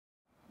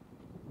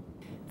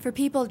For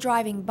people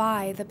driving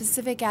by, the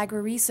Pacific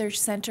Agro Research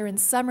Centre in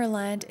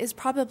Summerland is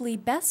probably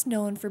best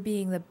known for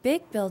being the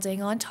big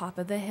building on top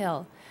of the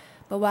hill.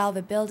 But while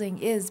the building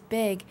is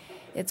big,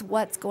 it's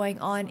what's going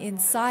on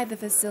inside the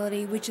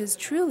facility which is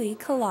truly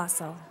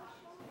colossal.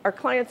 Our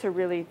clients are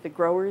really the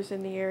growers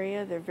in the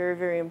area. They're very,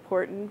 very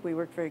important. We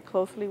work very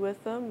closely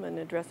with them in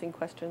addressing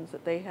questions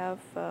that they have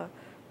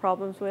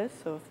problems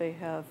with. So if they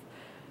have,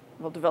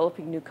 well,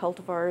 developing new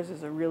cultivars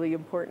is a really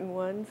important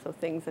one. So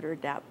things that are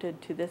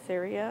adapted to this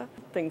area.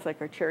 Things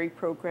like our cherry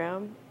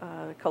program.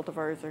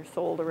 Cultivars are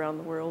sold around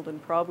the world, and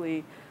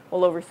probably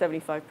well over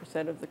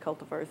 75% of the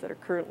cultivars that are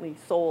currently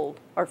sold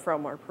are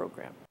from our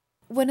program.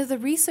 One of the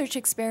research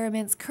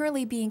experiments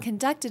currently being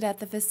conducted at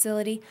the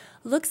facility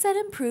looks at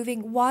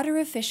improving water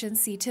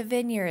efficiency to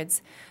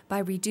vineyards by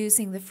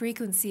reducing the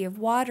frequency of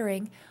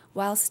watering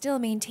while still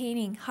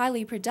maintaining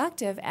highly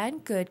productive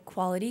and good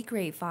quality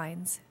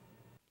grapevines.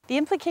 The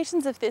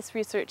implications of this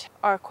research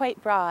are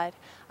quite broad,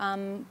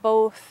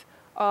 both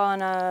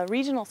on a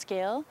regional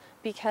scale,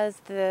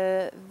 because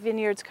the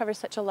vineyards cover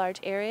such a large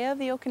area of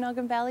the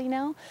Okanagan Valley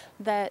now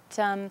that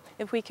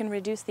if we can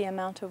reduce the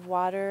amount of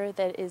water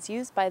that is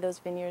used by those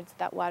vineyards,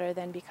 that water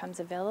then becomes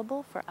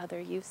available for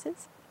other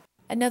uses.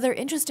 Another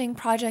interesting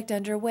project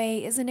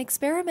underway is an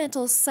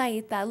experimental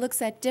site that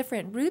looks at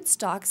different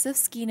rootstocks of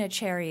Skeena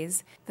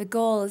cherries. The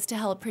goal is to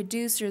help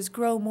producers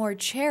grow more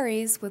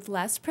cherries with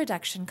less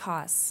production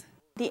costs.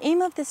 The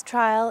aim of this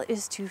trial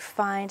is to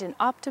find an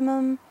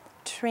optimum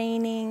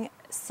training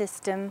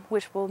system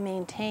which will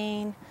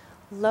maintain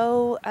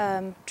low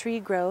tree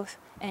growth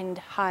and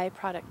high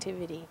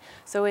productivity.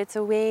 So it's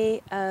a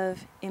way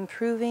of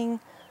improving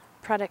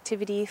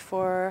productivity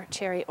for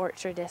cherry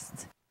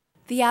orchardists.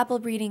 The apple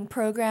breeding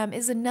program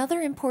is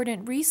another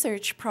important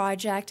research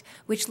project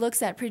which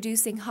looks at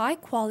producing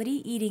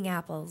high-quality eating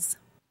apples.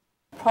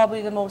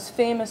 Probably the most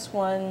famous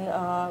one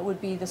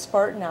would be the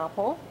Spartan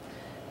apple,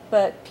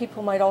 but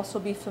people might also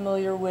be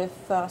familiar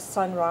with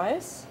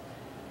Sunrise,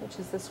 which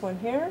is this one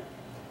here.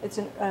 It's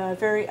a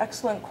very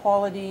excellent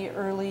quality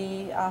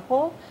early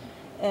apple,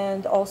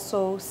 and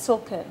also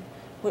Silken,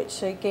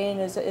 which again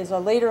is a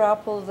later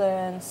apple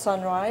than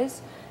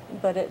Sunrise,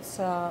 but it's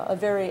a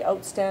very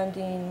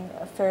outstanding,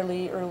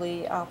 fairly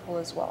early apple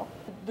as well.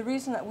 The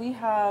reason that we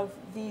have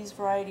these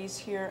varieties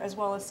here, as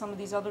well as some of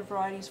these other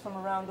varieties from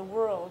around the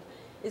world,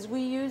 is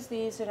we use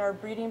these in our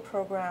breeding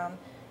program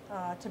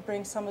to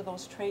bring some of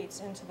those traits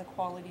into the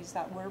qualities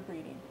that we're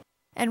breeding.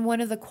 And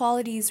one of the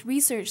qualities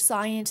research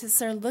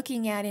scientists are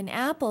looking at in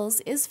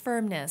apples is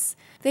firmness.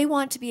 They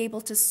want to be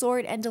able to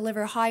sort and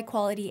deliver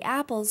high-quality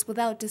apples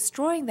without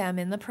destroying them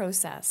in the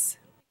process.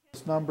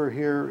 This number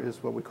here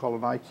is what we call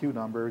an IQ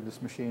number.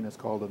 This machine is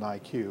called an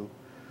IQ.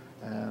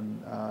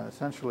 And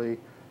essentially,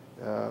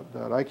 that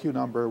IQ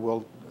number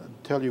will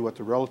tell you what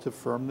the relative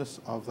firmness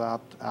of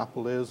that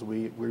apple is.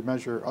 We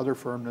measure other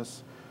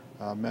firmness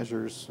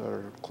measures that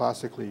are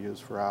classically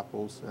used for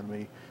apples, and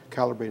we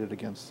calibrate it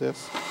against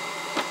this.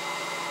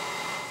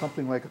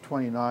 Something like a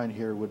 29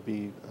 here would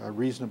be a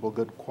reasonable,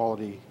 good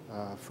quality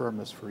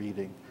firmness for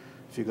eating.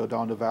 If you go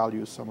down to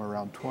values somewhere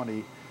around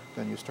 20,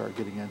 then you start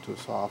getting into a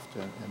soft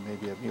and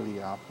maybe a mealy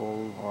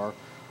apple. Or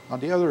on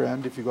the other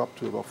end, if you go up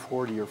to about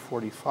 40 or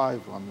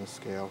 45 on this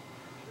scale,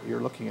 you're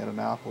looking at an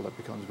apple that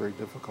becomes very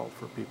difficult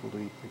for people to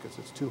eat because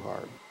it's too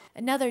hard.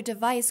 Another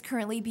device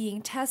currently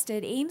being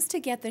tested aims to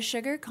get the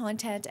sugar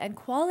content and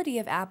quality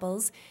of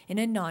apples in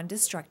a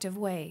non-destructive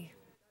way.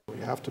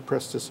 You have to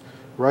press this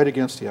right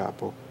against the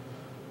apple.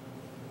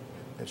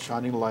 It's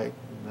shining light,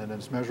 and then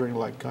it's measuring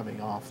light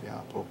coming off the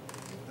apple,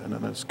 and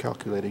then it's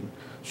calculating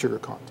sugar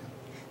content.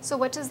 So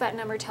what does that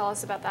number tell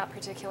us about that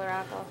particular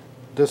apple?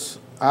 This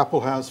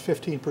apple has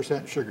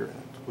 15% sugar in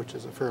it, which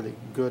is a fairly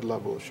good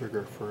level of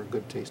sugar for a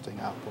good tasting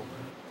apple.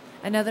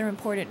 Another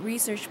important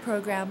research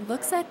program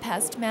looks at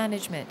pest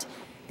management.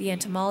 The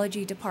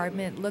entomology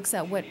department looks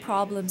at what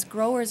problems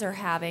growers are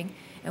having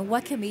and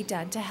what can be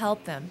done to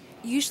help them,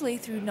 usually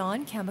through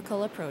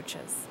non-chemical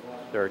approaches.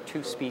 There are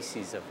two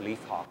species of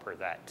leafhopper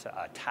that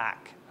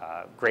attack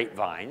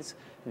grapevines,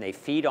 and they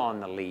feed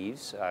on the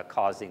leaves,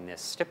 causing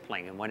this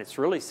stippling. And when it's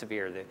really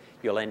severe,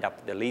 you'll end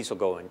up, the leaves will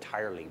go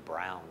entirely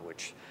brown,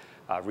 which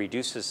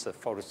reduces the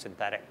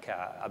photosynthetic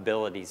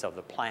abilities of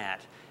the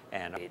plant,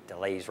 and it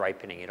delays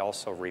ripening. It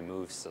also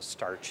removes the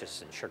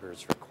starches and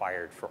sugars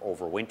required for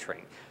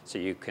overwintering, so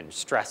you can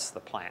stress the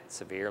plant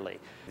severely.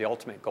 The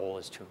ultimate goal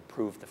is to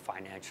improve the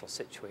financial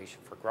situation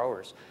for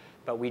growers.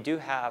 But we do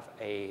have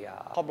a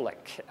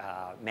public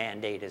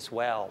mandate as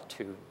well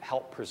to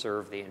help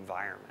preserve the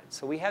environment.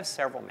 So we have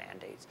several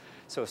mandates.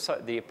 So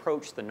the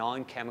approach, the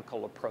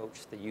non-chemical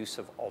approach, the use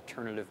of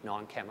alternative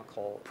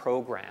non-chemical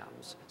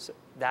programs, so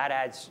that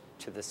adds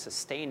to the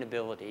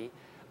sustainability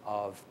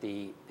of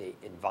the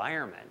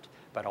environment,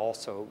 but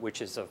also,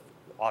 which is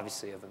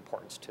obviously of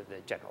importance to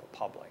the general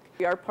public.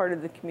 We are part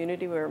of the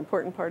community, we're an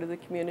important part of the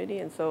community,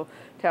 and so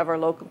to have our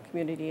local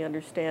community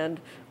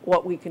understand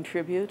what we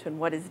contribute and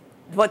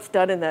what's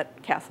done in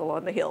that castle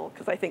on the hill,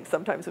 because I think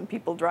sometimes when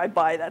people drive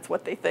by, that's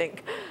what they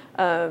think.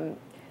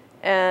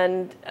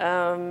 and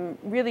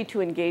really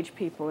to engage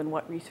people in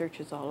what research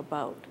is all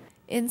about.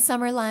 In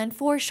Summerland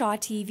for Shaw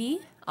TV,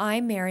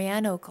 I'm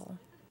Anne Ocol.